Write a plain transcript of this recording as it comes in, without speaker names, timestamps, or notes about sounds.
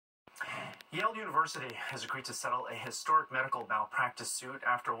Yale University has agreed to settle a historic medical malpractice suit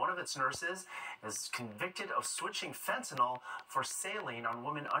after one of its nurses is convicted of switching fentanyl for saline on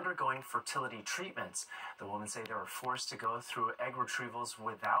women undergoing fertility treatments. The women say they were forced to go through egg retrievals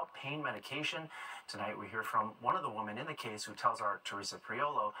without pain medication. Tonight we hear from one of the women in the case who tells our Teresa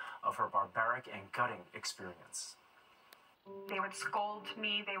Priolo of her barbaric and gutting experience. They would scold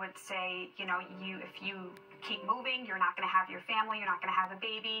me. They would say, if you keep moving, you're not going to have your family, you're not going to have a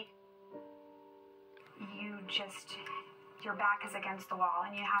baby. Your back is against the wall,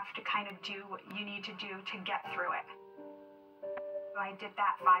 and you have to kind of do what you need to do to get through it. So I did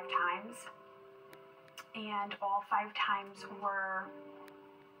that 5 times, and all 5 times were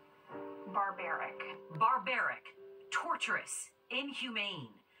barbaric. Barbaric, torturous,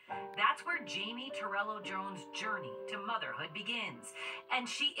 inhumane. That's where Jamie Torello-Jones' journey to motherhood begins. And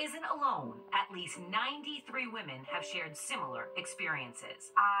she isn't alone. At least 93 women have shared similar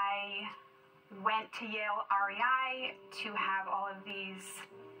experiences. I went to Yale REI to have all of these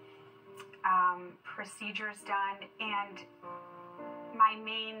procedures done, and my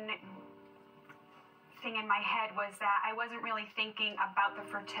main thing in my head was that I wasn't really thinking about the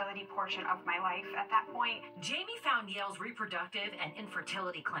fertility portion of my life at that point. Jamie found Yale's Reproductive and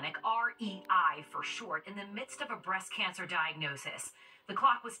Infertility Clinic, REI for short, in the midst of a breast cancer diagnosis. The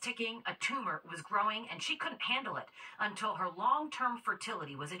clock was ticking, a tumor was growing, and she couldn't handle it until her long-term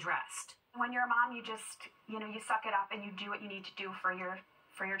fertility was addressed. When you're a mom, you just, you suck it up and you do what you need to do for your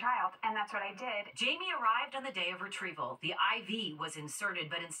child, and that's what I did. Jamie arrived on the day of retrieval. The IV was inserted,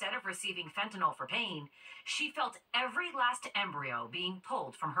 but instead of receiving fentanyl for pain, she felt every last embryo being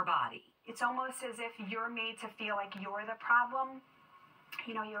pulled from her body. It's almost as if you're made to feel like you're the problem.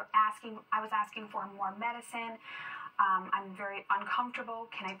 I was asking for more medicine. I'm very uncomfortable.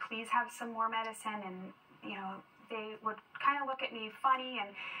 Can I please have some more medicine? And, they would kind of look at me funny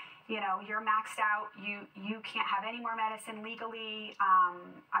and, you're maxed out. You can't have any more medicine legally.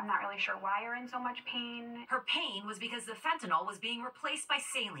 I'm not really sure why you're in so much pain. Her pain was because the fentanyl was being replaced by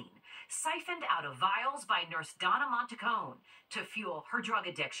saline, siphoned out of vials by nurse Donna Montecone to fuel her drug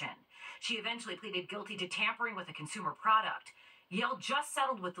addiction. She eventually pleaded guilty to tampering with a consumer product. Yale just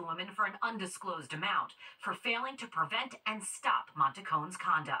settled with the woman for an undisclosed amount for failing to prevent and stop Montecone's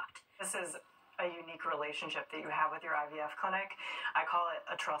conduct. This is a unique relationship that you have with your IVF clinic. I call it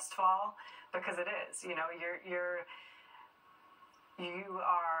a trust fall because it is. You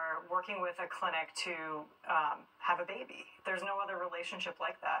are working with a clinic to have a baby. There's no other relationship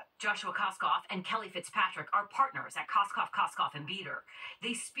like that. Joshua Koskoff and Kelly Fitzpatrick are partners at Koskoff and Beater.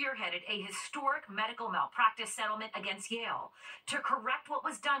 They spearheaded a historic medical malpractice settlement against Yale to correct what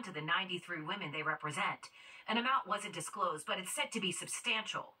was done to the 93 women they represent. An amount wasn't disclosed, but it's said to be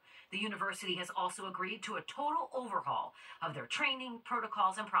substantial. The university has also agreed to a total overhaul of their training,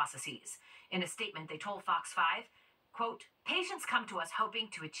 protocols, and processes. In a statement, they told Fox 5, quote, "Patients come to us hoping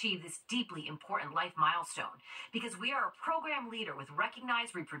to achieve this deeply important life milestone because we are a program leader with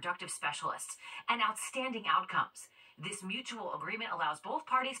recognized reproductive specialists and outstanding outcomes. This mutual agreement allows both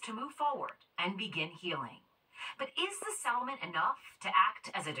parties to move forward and begin healing." But is the settlement enough to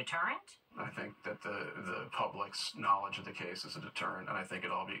act as a deterrent? I think that the public's knowledge of the case is a deterrent, and I think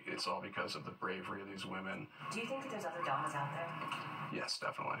it's all because of the bravery of these women. Do you think that there's other Donnas out there? Yes,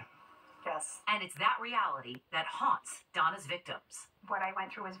 definitely. Yes. And it's that reality that haunts Donna's victims. What I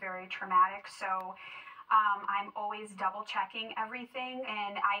went through was very traumatic, so I'm always double checking everything,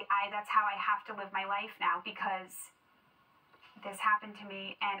 and that's how I have to live my life now, because this happened to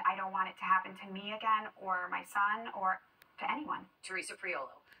me, and I don't want it to happen to me again, or my son, or to anyone. Teresa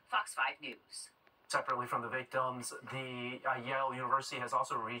Priolo, Fox 5 News. Separately from the victims, the Yale University has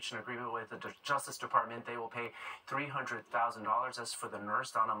also reached an agreement with the Justice Department. They will pay $300,000. As for the nurse,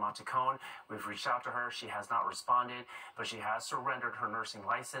 Donna Montecone, we've reached out to her. She has not responded, but she has surrendered her nursing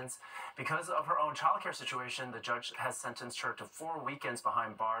license. Because of her own childcare situation, the judge has sentenced her to 4 weekends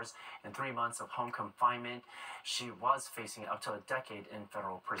behind bars and 3 months of home confinement. She was facing up to a decade in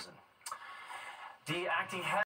federal prison. The acting head